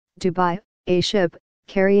Dubai, a ship,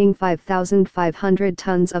 carrying 5,500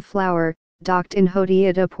 tons of flour, docked in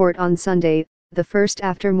Hodeidah port on Sunday, the first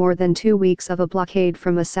after more than 2 weeks of a blockade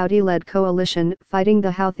from a Saudi-led coalition fighting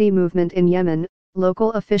the Houthi movement in Yemen.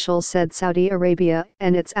 Local officials said Saudi Arabia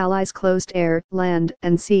and its allies closed air, land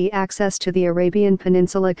and sea access to the Arabian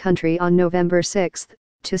Peninsula country on November 6,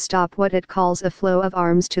 to stop what it calls a flow of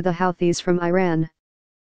arms to the Houthis from Iran.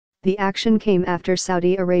 The action came after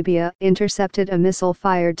Saudi Arabia intercepted a missile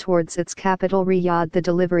fired towards its capital Riyadh. The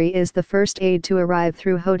delivery is the first aid to arrive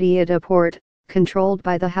through Hodeidah port, controlled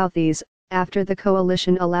by the Houthis, after the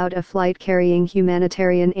coalition allowed a flight carrying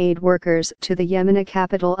humanitarian aid workers to the Yemeni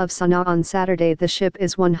capital of Sana'a on Saturday. The ship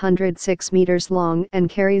is 106 meters long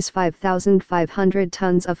and carries 5,500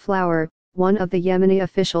 tons of flour. One of the Yemeni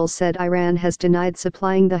officials said Iran has denied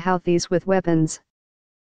supplying the Houthis with weapons.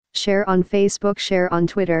 Share on Facebook, share on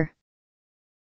Twitter.